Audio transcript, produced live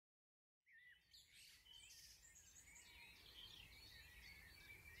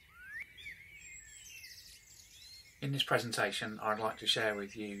In this presentation, I'd like to share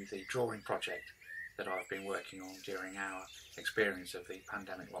with you the drawing project that I've been working on during our experience of the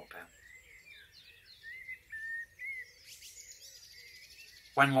pandemic lockdown.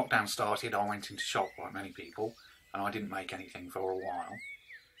 When lockdown started, I went into shock like many people, and I didn't make anything for a while.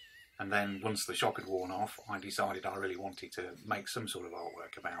 And then once the shock had worn off, I decided I really wanted to make some sort of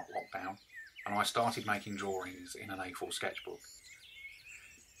artwork about lockdown, and I started making drawings in an A4 sketchbook.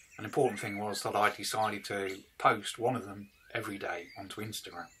 An important thing was that I decided to post one of them every day onto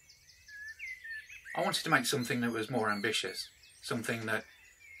Instagram. I wanted to make something that was more ambitious, something that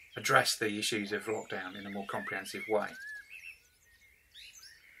addressed the issues of lockdown in a more comprehensive way.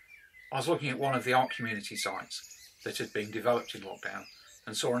 I was looking at one of the art community sites that had been developed in lockdown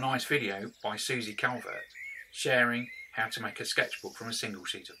and saw a nice video by Susie Calvert sharing how to make a sketchbook from a single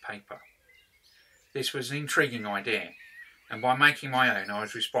sheet of paper. This was an intriguing idea, and by making my own I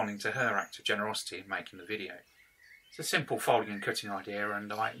was responding to her act of generosity in making the video. It's a simple folding and cutting idea,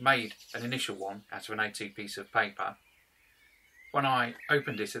 and I made an initial one out of an A2 piece of paper. When I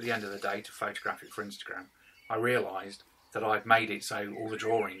opened it at the end of the day to photograph it for Instagram, I realised that I'd made it so all the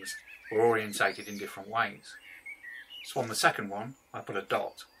drawings were orientated in different ways. So on the second one, I put a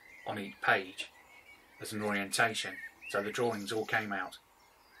dot on each page as an orientation, so the drawings all came out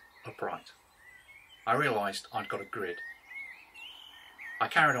upright. I realised I'd got a grid. I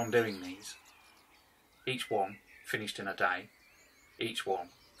carried on doing these, each one finished in a day, each one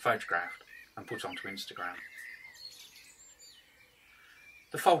photographed and put onto Instagram.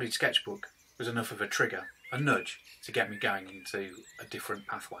 The folded sketchbook was enough of a trigger, a nudge, to get me going into a different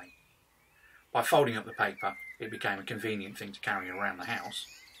pathway. By folding up the paper, it became a convenient thing to carry around the house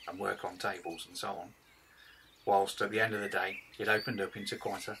and work on tables and so on, whilst at the end of the day it opened up into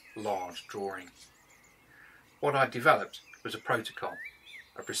quite a large drawing. What I'd developed was a protocol,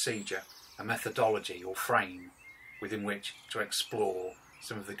 a procedure, a methodology or frame within which to explore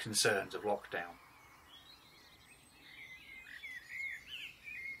some of the concerns of lockdown.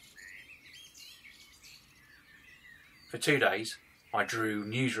 For 2 days I drew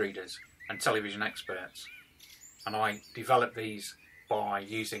newsreaders and television experts, and I developed these by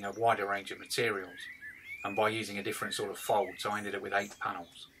using a wider range of materials and by using a different sort of fold, so I ended up with 8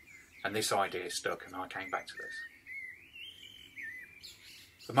 panels, and this idea stuck and I came back to this.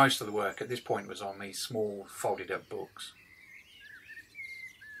 The most of the work at this point was on these small folded up books.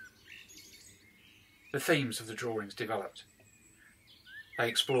 The themes of the drawings developed. They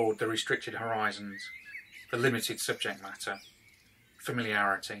explored the restricted horizons, the limited subject matter,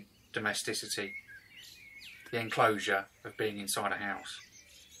 familiarity, domesticity, the enclosure of being inside a house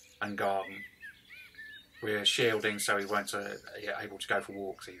and garden. We're shielding so we weren't able to go for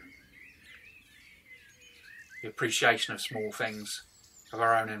walks even. The appreciation of small things, of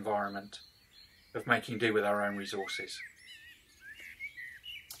our own environment, of making do with our own resources.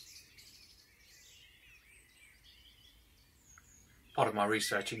 Part of my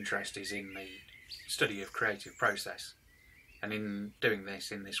research interest is in the study of creative process, and in doing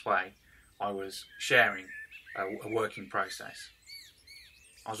this in this way I was sharing a working process.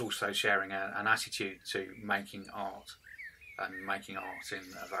 I was also sharing an attitude to making art, and making art in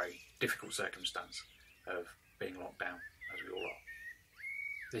a very difficult circumstance of being locked down, as we all are.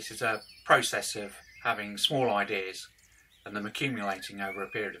 This is a process of having small ideas and them accumulating over a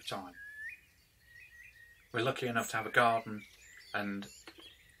period of time. We're lucky enough to have a garden, and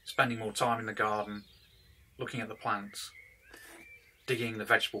spending more time in the garden, looking at the plants, digging the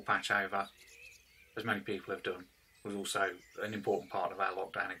vegetable patch over, as many people have done, was also an important part of our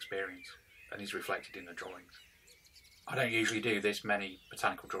lockdown experience and is reflected in the drawings. I don't usually do this many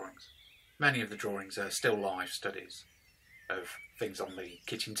botanical drawings. Many of the drawings are still life studies of things on the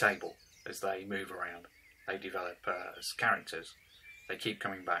kitchen table as they move around. They develop as characters. They keep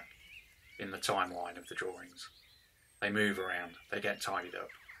coming back in the timeline of the drawings. They move around, they get tidied up.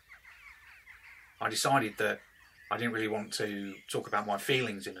 I decided that I didn't really want to talk about my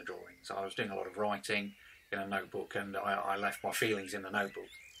feelings in the drawings. I was doing a lot of writing in a notebook, and I left my feelings in the notebook.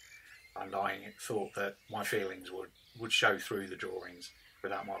 And I thought that my feelings would show through the drawings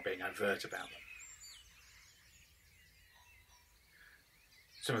without my being overt about them.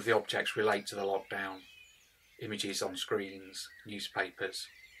 Some of the objects relate to the lockdown. Images on screens, newspapers,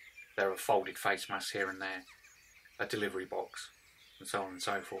 there are folded face masks here and there, a delivery box, and so on and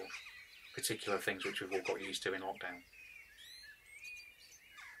so forth. Particular things which we've all got used to in lockdown.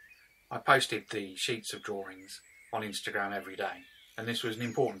 I posted the sheets of drawings on Instagram every day, and this was an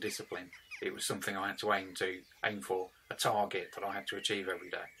important discipline. It was something I had to aim for, a target that I had to achieve every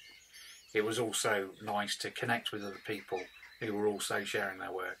day. It was also nice to connect with other people who were also sharing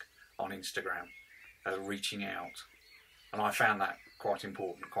their work on Instagram, reaching out And I found that quite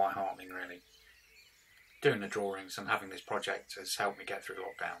important, quite heartening really. Doing the drawings and having this project has helped me get through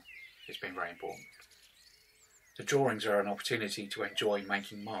lockdown. It's been very important. The drawings are an opportunity to enjoy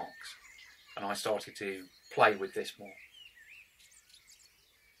making marks, and I started to play with this more.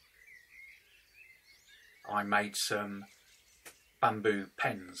 I made some bamboo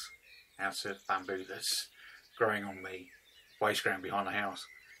pens out of bamboo that's growing on the waste ground behind the house,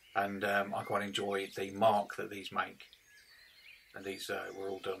 and I quite enjoyed the mark that these make. And these were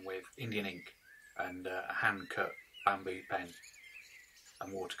all done with Indian ink and a hand-cut bamboo pen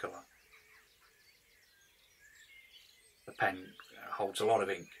and watercolour. The pen holds a lot of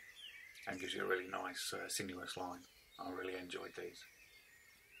ink and gives you a really nice sinuous line. I really enjoyed these.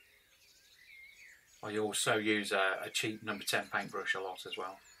 I also use a cheap number 10 paintbrush a lot as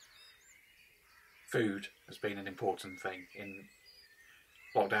well. Food has been an important thing in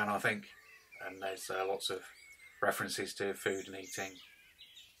lockdown, I think, and there's lots of references to food and eating.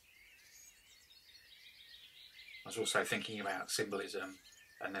 I was also thinking about symbolism,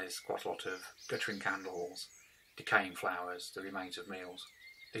 and there's quite a lot of guttering candles, decaying flowers, the remains of meals.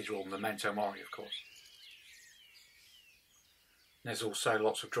 These are all memento mori, of course. There's also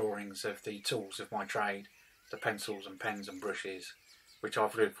lots of drawings of the tools of my trade, the pencils and pens and brushes, which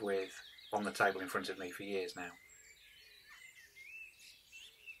I've lived with on the table in front of me for years now.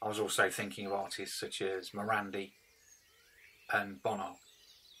 I was also thinking of artists such as Morandi and Bonnard,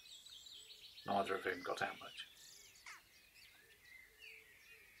 neither of whom got out much.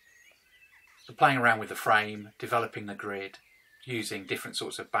 So playing around with the frame, developing the grid, using different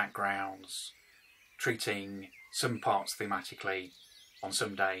sorts of backgrounds, treating some parts thematically on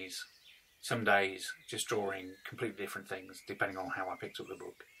some days just drawing completely different things depending on how I picked up the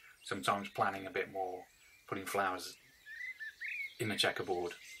book, sometimes planning a bit more, putting flowers in the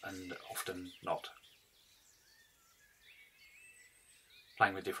checkerboard and often not.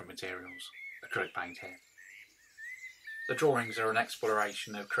 Playing with different materials, acrylic paint here. The drawings are an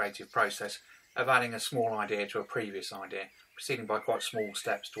exploration of creative process of adding a small idea to a previous idea, proceeding by quite small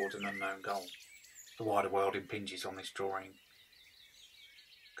steps towards an unknown goal. The wider world impinges on this drawing.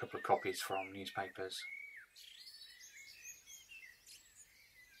 A couple of copies from newspapers.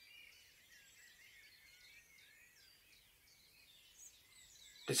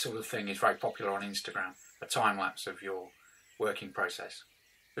 This sort of thing is very popular on Instagram, a time-lapse of your working process.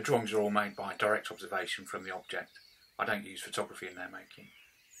 The drawings are all made by direct observation from the object. I don't use photography in their making.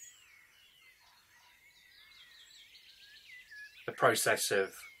 The process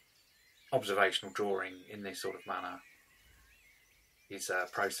of observational drawing in this sort of manner is a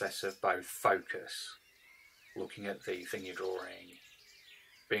process of both focus, looking at the thing you're drawing,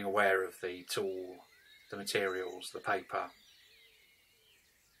 being aware of the tool, the materials, the paper,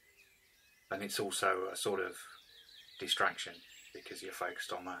 and it's also a sort of distraction because you're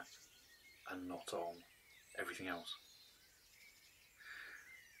focused on that and not on everything else.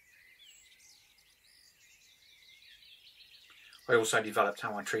 I also developed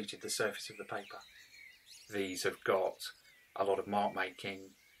how I treated the surface of the paper. These have got a lot of mark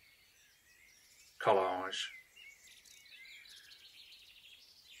making, collage,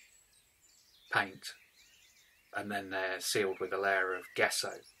 paint, and then they're sealed with a layer of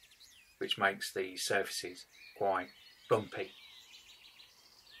gesso, which makes the surfaces quite bumpy,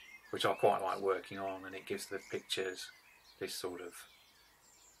 which I quite like working on, and it gives the pictures this sort of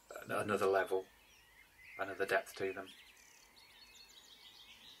another level, another depth to them.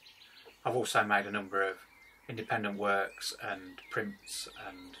 I've also made a number of independent works and prints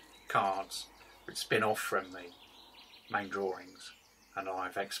and cards which spin off from the main drawings, and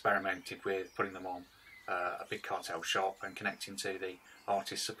I've experimented with putting them on a big cartel shop and connecting to the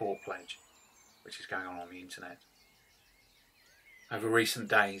artist support pledge which is going on the internet. Over recent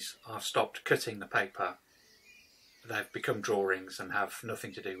days I've stopped cutting the paper. They've become drawings and have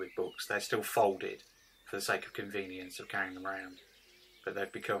nothing to do with books. They're still folded for the sake of convenience of carrying them around, but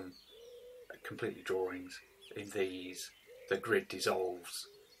they've become completely drawings. In these, the grid dissolves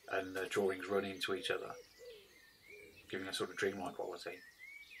and the drawings run into each other, giving a sort of dreamlike quality.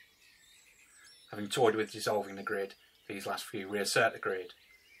 Having toyed with dissolving the grid, these last few reassert the grid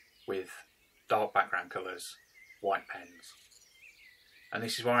with dark background colours, white pens. And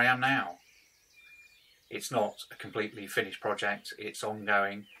this is where I am now. It's not a completely finished project, it's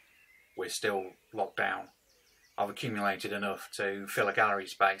ongoing, we're still locked down. I've accumulated enough to fill a gallery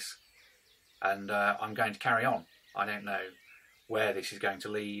space, and I'm going to carry on. I don't know where this is going to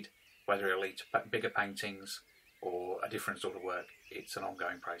lead, whether it'll lead to bigger paintings or a different sort of work. It's an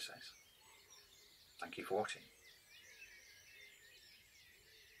ongoing process. Thank you for watching.